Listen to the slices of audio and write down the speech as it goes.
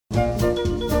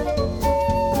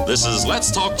This is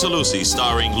Let's Talk to Lucy,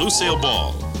 starring Lucille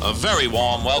Ball. A very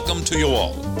warm welcome to you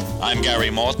all. I'm Gary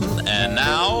Morton, and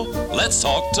now, let's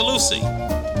talk to Lucy.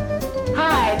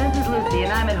 Hi, this is Lucy,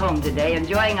 and I'm at home today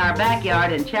enjoying our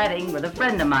backyard and chatting with a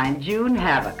friend of mine, June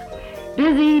Havoc.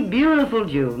 Busy, beautiful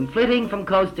June, flitting from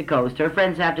coast to coast. Her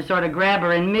friends have to sort of grab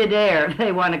her in midair if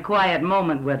they want a quiet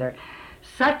moment with her.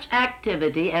 Such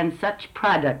activity and such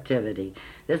productivity.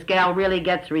 This gal really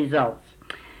gets results.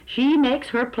 She makes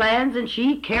her plans and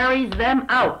she carries them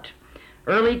out.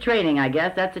 Early training, I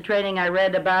guess. That's the training I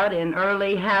read about in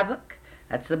Early Havoc.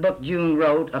 That's the book June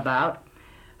wrote about.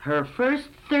 Her first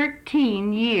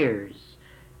 13 years.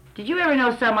 Did you ever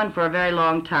know someone for a very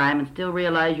long time and still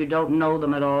realize you don't know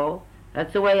them at all?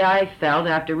 That's the way I felt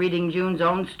after reading June's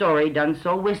own story, done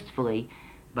so wistfully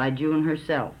by June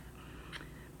herself.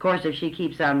 Of course, if she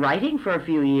keeps on writing for a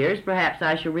few years, perhaps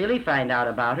I shall really find out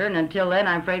about her, and until then,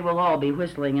 I'm afraid we'll all be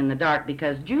whistling in the dark,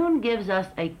 because June gives us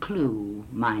a clue,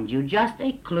 mind you, just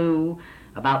a clue,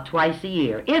 about twice a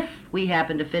year, if we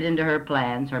happen to fit into her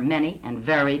plans, her many and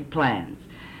varied plans.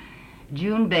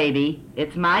 June, baby,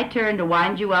 it's my turn to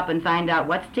wind you up and find out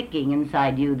what's ticking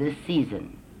inside you this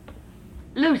season.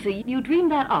 Lucy, you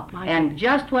dreamed that up, And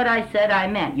just what I said I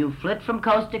meant. You flit from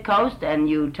coast to coast, and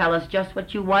you tell us just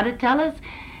what you want to tell us,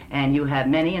 and you have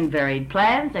many and varied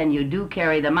plans, and you do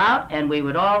carry them out, and we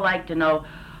would all like to know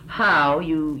how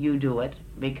you do it,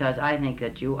 because I think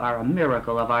that you are a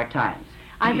miracle of our times.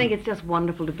 I think it's just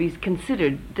wonderful to be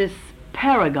considered this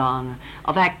paragon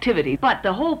of activity. But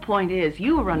the whole point is,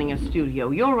 you're running a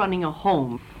studio, you're running a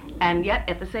home, and yet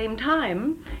at the same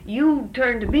time, you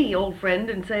turn to me, old friend,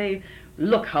 and say,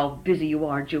 look how busy you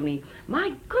are, Junie.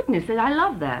 My goodness, I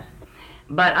love that.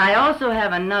 But I also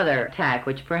have another tack,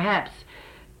 which perhaps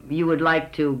you would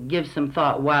like to give some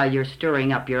thought while you're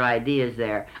stirring up your ideas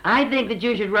there. I think that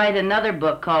you should write another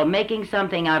book called Making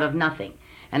Something Out of Nothing.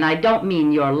 And I don't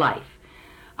mean your life.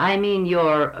 I mean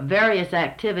your various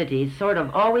activities sort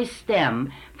of always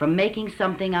stem from making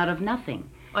something out of nothing.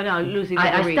 Oh, now, Lucy,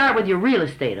 I start with your real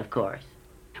estate, of course.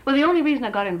 Well, the only reason I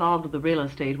got involved with the real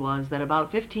estate was that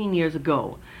about 15 years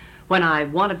ago, when I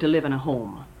wanted to live in a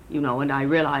home, and I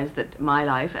realized that my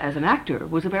life as an actor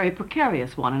was a very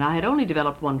precarious one, and I had only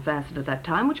developed one facet at that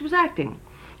time, which was acting.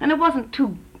 And it wasn't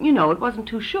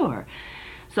too sure.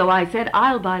 So I said,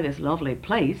 I'll buy this lovely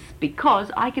place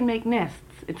because I can make nests.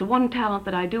 It's the one talent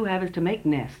that I do have is to make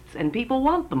nests, and people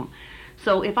want them.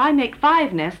 So if I make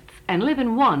 5 nests and live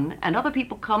in one, and other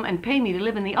people come and pay me to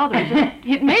live in the others,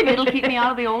 maybe it'll keep me out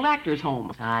of the old actors'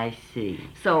 home. I see.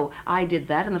 So I did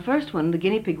that, and the first one, the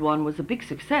guinea pig one, was a big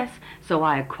success, so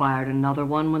I acquired another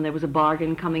one when there was a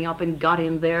bargain coming up and got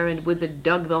in there and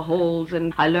dug the holes,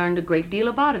 and I learned a great deal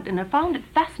about it, and I found it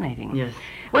fascinating. Yes.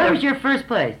 Where was your first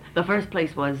place? The first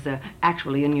place was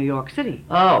actually in New York City.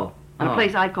 Oh. A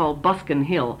place I call Buskin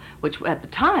Hill, which at the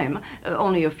time,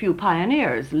 only a few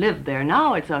pioneers lived there.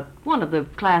 Now it's one of the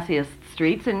classiest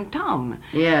streets in town.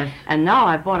 Yes. And now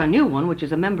I've bought a new one, which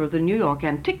is a member of the New York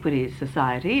Antiquities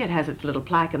Society. It has its little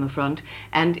plaque in the front,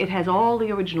 and it has all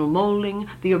the original molding,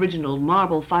 the original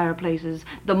marble fireplaces,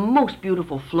 the most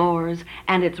beautiful floors,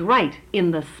 and it's right in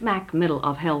the smack middle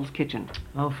of Hell's Kitchen.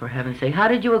 Oh, for heaven's sake. How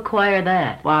did you acquire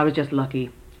that? Well, I was just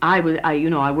lucky. I'm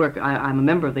a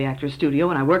member of the Actors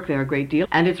Studio, and I work there a great deal,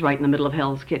 and it's right in the middle of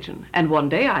Hell's Kitchen. And one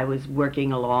day I was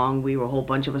working along, a whole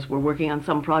bunch of us were working on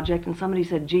some project, and somebody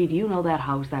said, gee, do you know that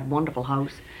house, that wonderful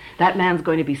house? That man's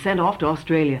going to be sent off to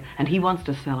Australia, and he wants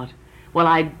to sell it. Well,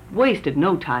 I wasted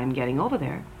no time getting over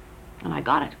there, and I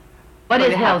got it. What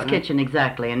is Hell's Kitchen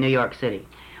exactly in New York City?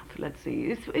 Let's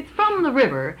see, it's from the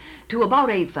river to about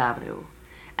 8th Avenue,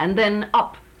 and then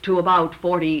up to about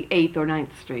 48th or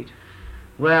 9th Street.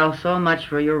 Well, so much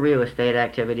for your real estate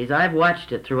activities. I've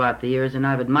watched it throughout the years, and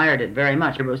I've admired it very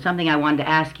much. It was something I wanted to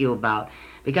ask you about,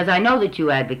 because I know that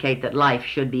you advocate that life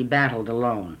should be battled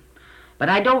alone. But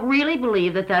I don't really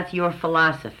believe that that's your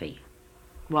philosophy.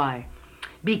 Why?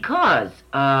 Because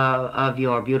of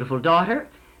your beautiful daughter,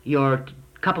 your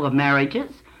couple of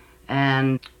marriages,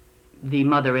 and the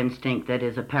mother instinct that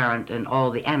is apparent in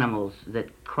all the animals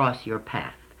that cross your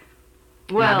path.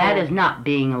 Well, now, that is not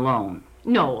being alone.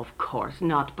 No, of course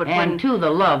not, but too, the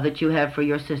love that you have for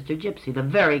your sister Gypsy, the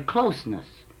very closeness.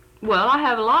 Well, I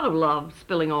have a lot of love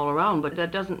spilling all around, but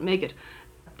that doesn't make it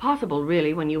possible,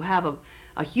 really, when you have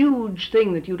a huge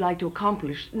thing that you'd like to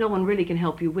accomplish. No one really can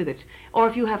help you with it. Or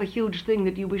if you have a huge thing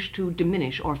that you wish to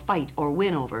diminish or fight or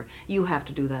win over, you have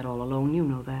to do that all alone. You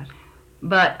know that.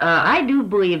 But I do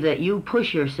believe that you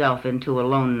push yourself into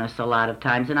aloneness a lot of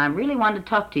times, and I really want to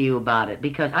talk to you about it,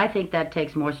 because I think that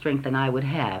takes more strength than I would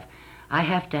have. I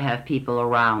have to have people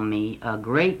around me a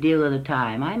great deal of the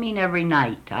time. I mean every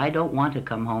night. I don't want to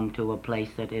come home to a place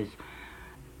that is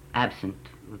absent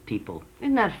with people.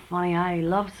 Isn't that funny? I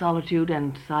love solitude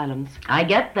and silence. I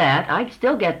get that. I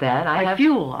still get that. I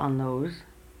fuel on those.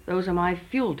 Those are my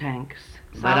fuel tanks.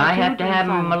 But I have to Solitude and have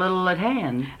them a silence. little at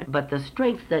hand. But the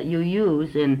strength that you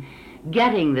use in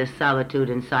getting this solitude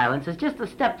and silence is just a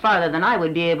step farther than I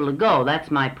would be able to go. That's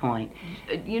my point.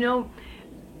 You know,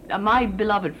 my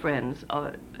beloved friends,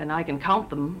 and I can count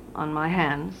them on my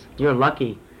hands. You're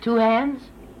lucky. 2 hands?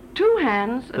 2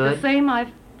 hands, the Good. same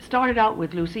I've started out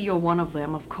with, Lucy. You're one of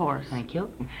them, of course. Thank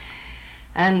you.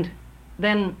 And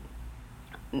then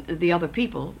the other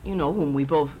people, you know, whom we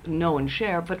both know and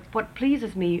share. But what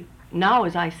pleases me now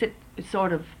as I sit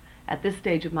sort of at this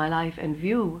stage of my life and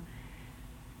view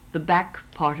the back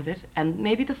part of it and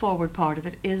maybe the forward part of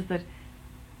it is that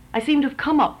I seem to have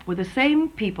come up with the same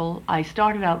people I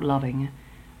started out loving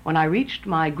when I reached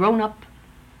my grown-up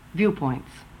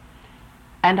viewpoints.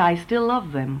 And I still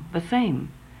love them the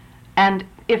same. And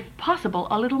if possible,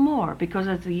 a little more, because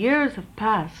as the years have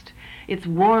passed, it's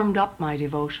warmed up my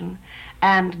devotion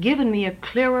and given me a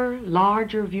clearer,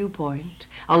 larger viewpoint,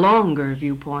 a longer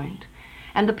viewpoint.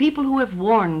 And the people who have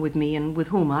worn with me and with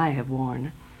whom I have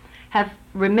worn have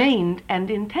remained and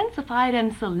intensified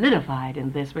and solidified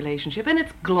in this relationship, and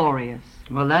it's glorious.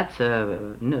 Well, that's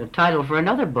a title for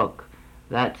another book.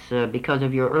 That's because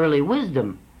of your early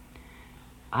wisdom.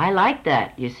 I like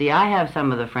that. You see, I have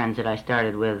some of the friends that I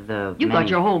started with. You've got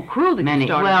your whole crew that you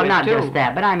started well, with, not too. just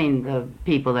that, but I mean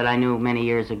people that I knew many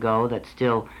years ago that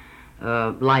still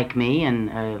like me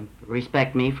and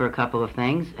respect me for a couple of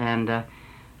things. And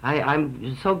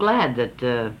I'm so glad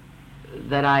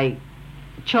that I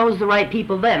chose the right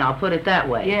people then. I'll put it that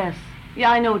way. Yes. Yeah,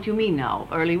 I know what you mean now.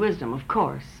 Early wisdom, of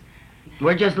course.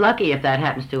 We're just lucky if that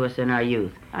happens to us in our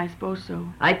youth. I suppose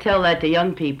so. I tell that to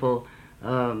young people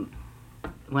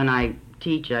when I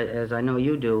teach, as I know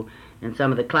you do, in some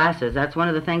of the classes. That's one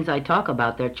of the things I talk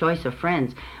about, their choice of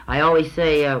friends. I always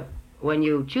say, when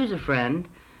you choose a friend,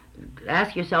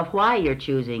 ask yourself why you're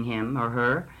choosing him or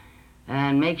her,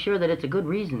 and make sure that it's a good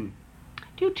reason.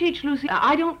 Do you teach, Lucy?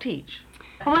 I don't teach.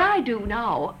 What I do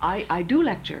now, I do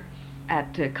lecture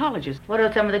at colleges. What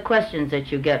are some of the questions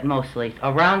that you get mostly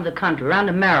around the country, around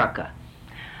America?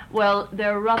 Well,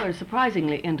 they're rather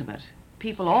surprisingly intimate.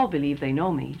 People all believe they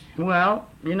know me. Well,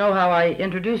 you know how I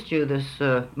introduced you this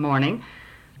morning.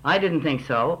 I didn't think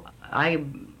so. I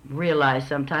realized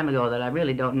some time ago that I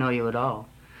really don't know you at all.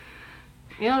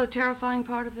 You know the terrifying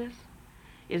part of this?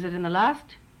 Is that in the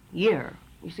last year,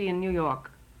 you see, in New York,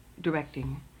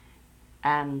 directing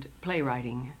and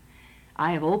playwriting,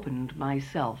 I have opened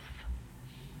myself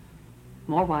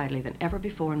more widely than ever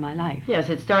before in my life. Yes,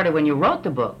 it started when you wrote the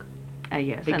book.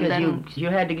 Yes, Because and then you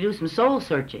had to do some soul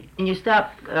searching. And you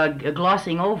stopped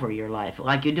glossing over your life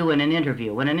like you do in an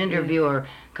interview. When an interviewer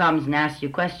comes and asks you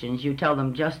questions, you tell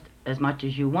them just as much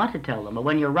as you want to tell them. But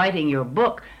when you're writing your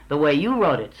book the way you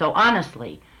wrote it, so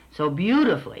honestly, so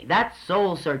beautifully, that's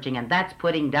soul searching, and that's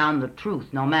putting down the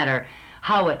truth, no matter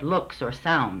how it looks or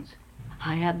sounds.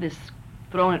 I had this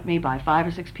thrown at me by 5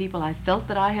 or 6 people I felt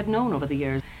that I had known over the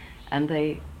years. And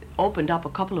they opened up a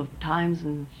couple of times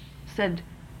and said,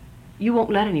 "You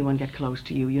won't let anyone get close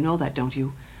to you. You know that, don't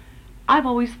you?" I've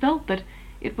always felt that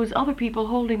it was other people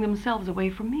holding themselves away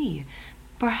from me.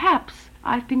 Perhaps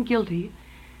I've been guilty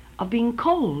of being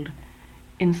cold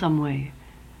in some way.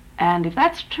 And if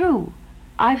that's true,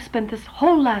 I've spent this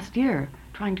whole last year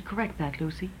trying to correct that,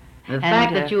 Lucy. The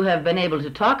fact that you have been able to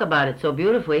talk about it so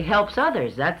beautifully helps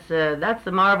others. That's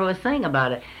the marvelous thing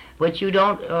about it, which you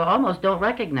don't almost don't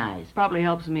recognize. Probably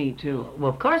helps me, too.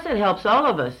 Well, of course it helps all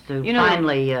of us to You know-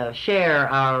 finally share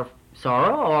our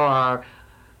sorrow or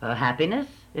our happiness.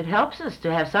 It helps us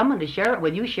to have someone to share it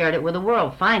with. You shared it with the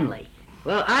world, finally.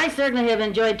 Well, I certainly have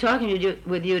enjoyed talking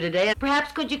with you today.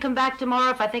 Perhaps could you come back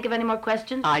tomorrow if I think of any more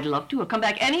questions? I'd love to. I'll come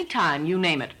back any time, you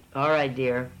name it. All right,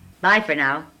 dear. Bye for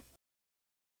now.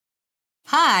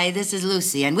 Hi, this is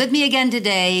Lucy, and with me again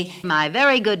today, My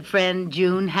very good friend,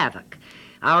 June Havoc.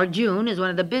 Our June is one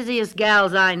of the busiest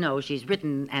gals I know. She's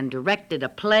written and directed a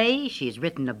play. She's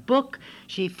written a book.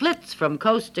 She flits from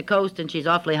coast to coast, and she's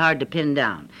awfully hard to pin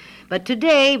down. But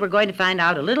today, we're going to find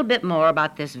out a little bit more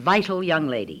about this vital young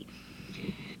lady.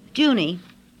 Junie,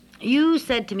 you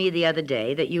said to me the other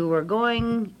day that you were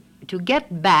going to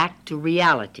get back to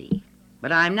reality.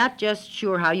 But I'm not just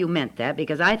sure how you meant that,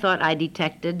 because I thought I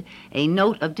detected a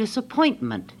note of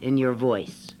disappointment in your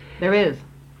voice. There is.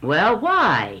 Well,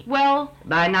 why? Well,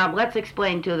 Now, let's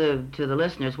explain to the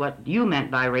listeners what you meant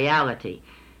by reality.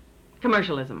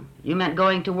 Commercialism. You meant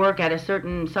going to work at a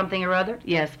certain something or other?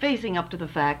 Yes, facing up to the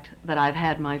fact that I've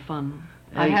had my fun.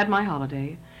 Uh, I've had my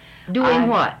holiday. Doing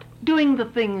what? Doing the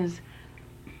things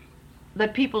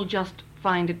that people just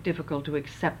find it difficult to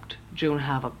accept June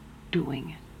Havoc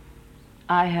doing.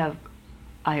 I have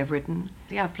written.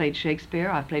 I've played Shakespeare.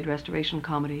 I've played Restoration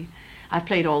comedy. I've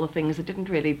played all the things that didn't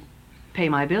really pay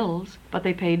my bills, but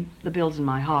they paid the bills in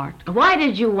my heart. Why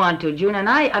did you want to, June? And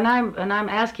I'm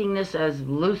asking this as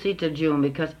Lucy to June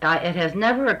because it has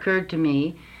never occurred to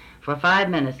me for 5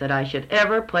 minutes that I should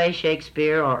ever play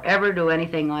Shakespeare or ever do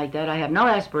anything like that. I have no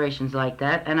aspirations like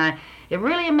that, and it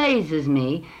really amazes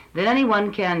me that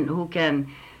anyone who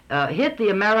can hit the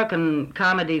American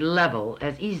comedy level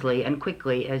as easily and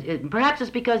quickly as perhaps it's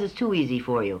because it's too easy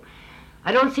for you.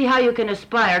 I don't see how you can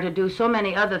aspire to do so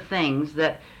many other things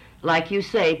that, like you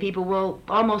say, people will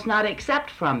almost not accept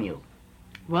from you.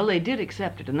 Well, they did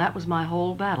accept it, and that was my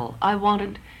whole battle. I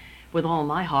wanted, with all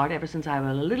my heart, ever since I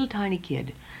was a little tiny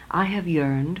kid, I have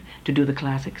yearned to do the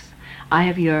classics. I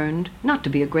have yearned not to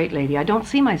be a great lady. I don't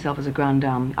see myself as a grande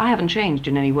dame. I haven't changed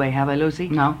in any way, have I, Lucy?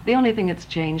 No. The only thing that's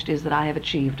changed is that I have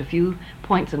achieved a few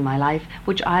points in my life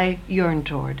which I yearned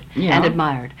toward and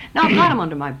admired. Now I've got them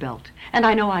under my belt, and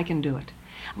I know I can do it.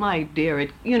 My dear,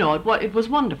 it was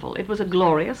wonderful. It was a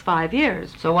glorious 5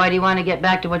 years. So why do you want to get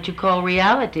back to what you call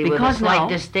reality with a slight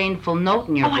disdainful note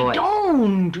in your voice? I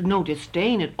don't. No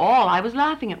disdain at all. I was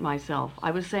laughing at myself.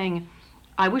 I was saying,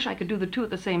 I wish I could do the two at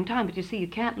the same time, but you see, you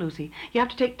can't, Lucy. You have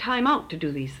to take time out to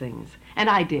do these things. And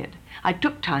I did. I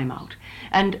took time out.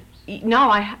 And now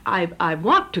I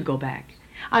want to go back.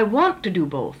 I want to do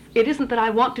both. It isn't that I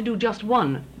want to do just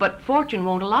one, but fortune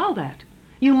won't allow that.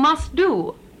 You must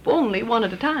do only one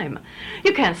at a time.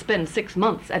 You can't spend 6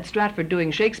 months at Stratford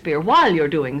doing Shakespeare while you're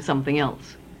doing something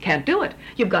else. Can't do it.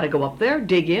 You've got to go up there,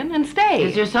 dig in, and stay.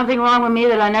 Is there something wrong with me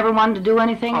that I never wanted to do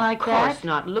anything like that? Of course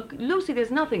not. Look, Lucy,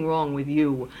 there's nothing wrong with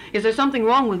you. Is there something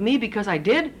wrong with me because I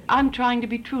did? I'm trying to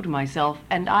be true to myself,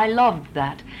 and I loved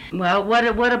that. Well,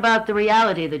 what about the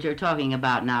reality that you're talking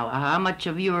about now? How much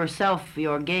of yourself,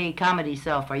 your gay comedy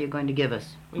self, are you going to give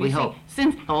us? We hope.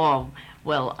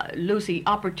 Lucy,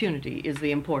 opportunity is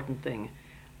the important thing.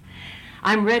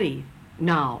 I'm ready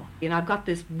now, and I've got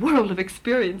this world of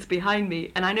experience behind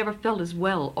me, and I never felt as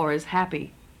well or as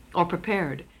happy or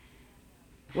prepared.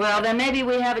 Well, then maybe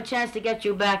we have a chance to get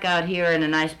you back out here in a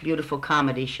nice, beautiful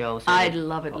comedy show. So I'd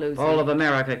love it, Lucy. All of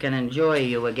America can enjoy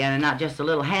you again, and not just a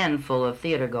little handful of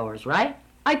theater goers, right?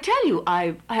 I tell you,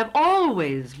 I have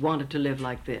always wanted to live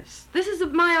like this. This is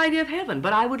my idea of heaven,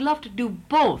 but I would love to do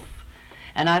both.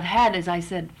 And I've had, as I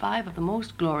said, 5 of the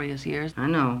most glorious years. I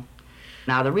know.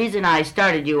 Now, the reason I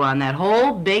started you on that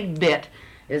whole big bit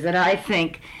is that I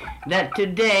think that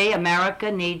today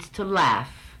America needs to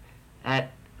laugh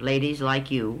at ladies like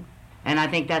you. And I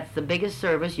think that's the biggest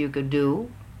service you could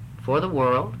do for the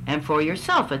world and for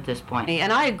yourself at this point.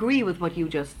 And I agree with what you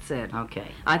just said.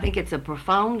 Okay. I think it's a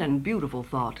profound and beautiful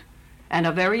thought, and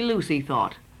a very Lucy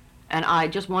thought. And I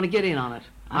just want to get in on it.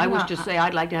 I wish to say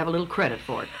I'd like to have a little credit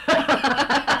for it.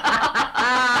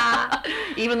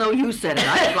 Even though you said it,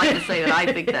 I'd like to say that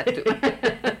I think that too.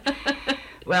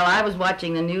 Well, I was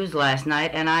watching the news last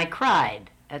night, and I cried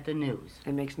at the news.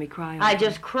 It makes me cry. I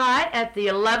just cried at the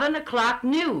 11 o'clock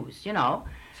news, you know.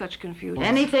 Such confusion.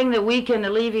 Anything that we can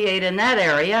alleviate in that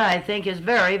area, I think, is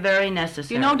very, very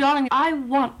necessary. You know, darling, I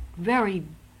want very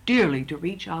dearly to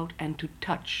reach out and to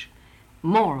touch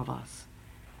more of us.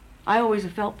 I always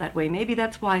have felt that way. Maybe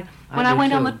that's why when I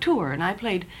went on the tour and I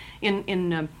played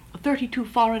in 32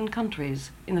 foreign countries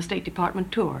in the State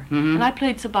Department tour, and I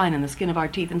played Sabina in The Skin of Our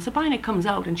Teeth, and Sabina comes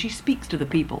out and she speaks to the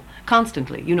people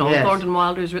constantly. You know, Yes. Thornton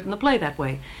Wilder's written the play that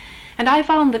way. And I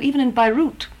found that even in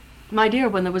Beirut, my dear,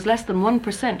 when there was less than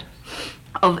 1%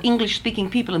 of English-speaking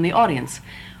people in the audience,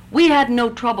 we had no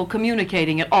trouble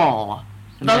communicating at all.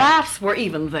 The laughs were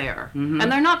even there,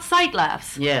 and they're not sight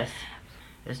laughs. Yes.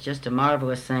 It's just a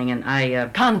marvelous thing, and I...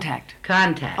 Contact.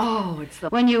 Oh, it's the...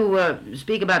 When you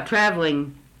speak about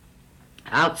traveling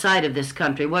outside of this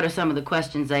country, what are some of the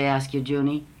questions they ask you,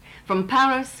 Junie? From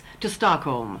Paris to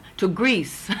Stockholm, to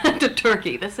Greece, to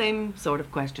Turkey, the same sort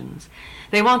of questions.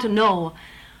 They want to know,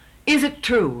 is it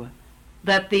true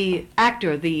that the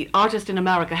actor, the artist in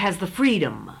America, has the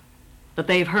freedom that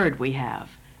they've heard we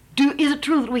have? Is it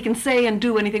true that we can say and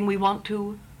do anything we want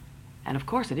to? And of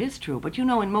course it is true, but you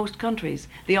know, in most countries,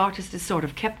 the artist is sort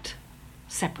of kept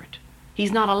separate.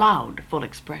 He's not allowed full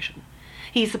expression.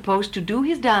 He's supposed to do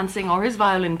his dancing or his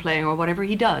violin playing or whatever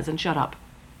he does and shut up.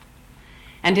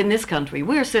 And in this country,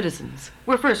 we're citizens.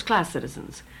 We're first-class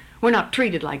citizens. We're not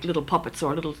treated like little puppets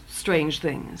or little strange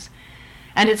things.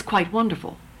 And it's quite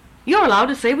wonderful. You're allowed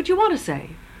to say what you want to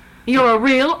say. You're a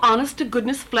real,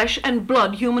 honest-to-goodness, flesh and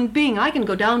blood human being. I can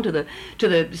go down to the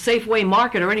Safeway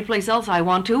Market or any place else I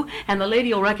want to, and the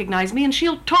lady will recognize me, and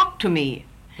she'll talk to me.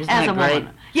 Isn't as that a great?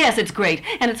 woman. Yes, it's great,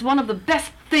 and it's one of the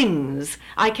best things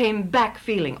I came back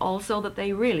feeling. Also that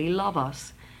they really love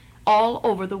us all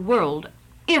over the world,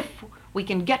 if we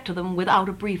can get to them without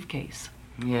a briefcase.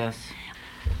 Yes.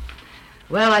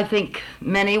 Well, I think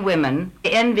many women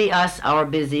envy us our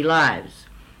busy lives.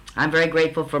 I'm very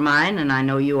grateful for mine, and I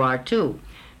know you are too.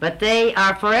 But they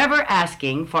are forever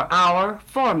asking for our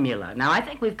formula. Now, I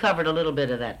think we've covered a little bit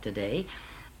of that today.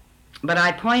 But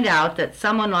I point out that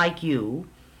someone like you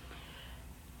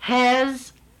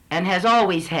has, and has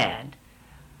always had,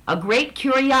 a great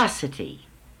curiosity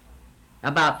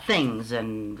about things,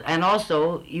 and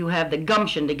also you have the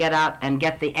gumption to get out and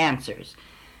get the answers.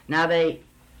 Now, a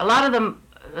lot of them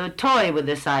toy with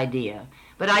this idea,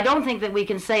 but I don't think that we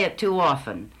can say it too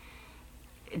often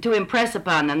to impress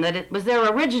upon them that it was their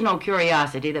original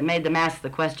curiosity that made them ask the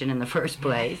question in the first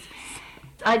place.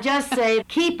 I just say,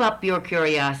 keep up your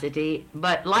curiosity,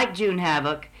 but like June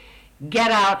Havoc,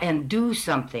 get out and do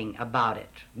something about it.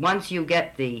 Once you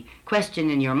get the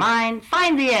question in your mind,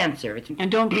 find the answer.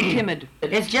 And don't be timid.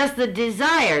 It's just the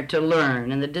desire to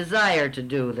learn and the desire to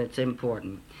do that's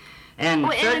important. And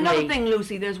And another thing,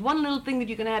 Lucy, there's one little thing that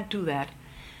you can add to that.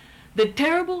 The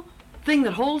terrible thing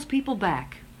that holds people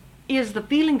back is the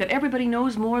feeling that everybody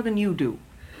knows more than you do.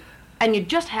 And you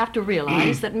just have to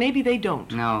realize that maybe they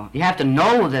don't. No, you have to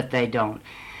know that they don't.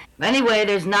 Anyway,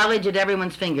 there's knowledge at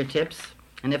everyone's fingertips.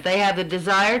 And if they have the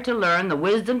desire to learn, the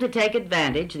wisdom to take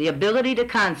advantage, the ability to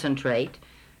concentrate,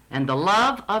 and the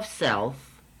love of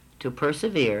self to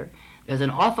persevere, there's an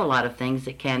awful lot of things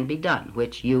that can be done,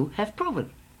 which you have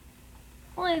proven.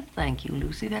 Well, thank you,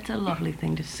 Lucy. That's a lovely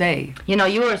thing to say. You know,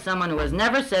 you are someone who has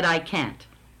never said, I can't.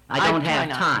 I don't have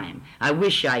time. I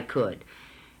wish I could.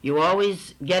 You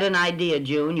always get an idea,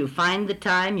 June. You find the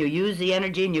time, you use the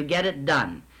energy, and you get it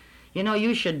done. You know,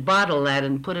 you should bottle that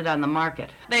and put it on the market.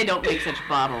 They don't make such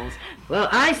bottles. Well,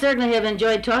 I certainly have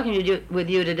enjoyed talking with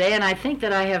you today, and I think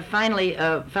that I have finally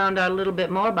found out a little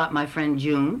bit more about my friend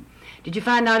June. Did you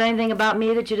find out anything about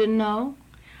me that you didn't know?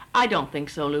 I don't think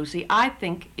so, Lucy. I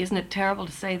think, isn't it terrible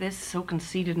to say this, so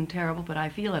conceited and terrible, but I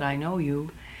feel that I know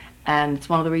you. And it's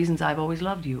one of the reasons I've always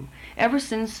loved you. Ever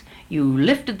since you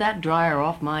lifted that dryer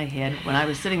off my head when I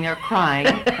was sitting there crying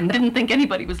and didn't think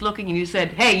anybody was looking, and you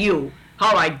said, hey, you,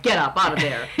 all right, get up out of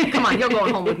there. Come on, you're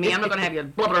going home with me. I'm not going to have you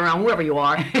blubbering around whoever you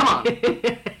are. Come on.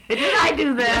 Did I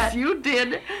do that? Yes, you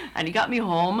did. And you got me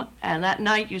home, and that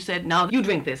night you said, now you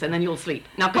drink this, and then you'll sleep.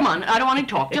 Now, come on, I don't want to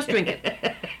talk. Just drink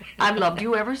it. I've loved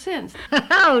you ever since.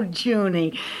 Oh,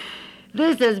 Junie,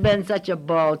 this has been such a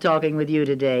ball talking with you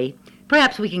today.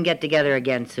 Perhaps we can get together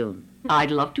again soon.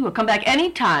 I'd love to. Come back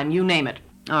any time, you name it.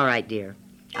 All right, dear.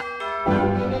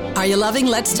 Are you loving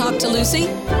Let's Talk to Lucy?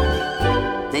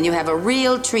 Then you have a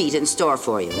real treat in store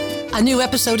for you. A new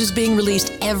episode is being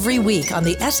released every week on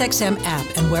the SXM app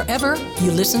and wherever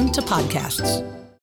you listen to podcasts.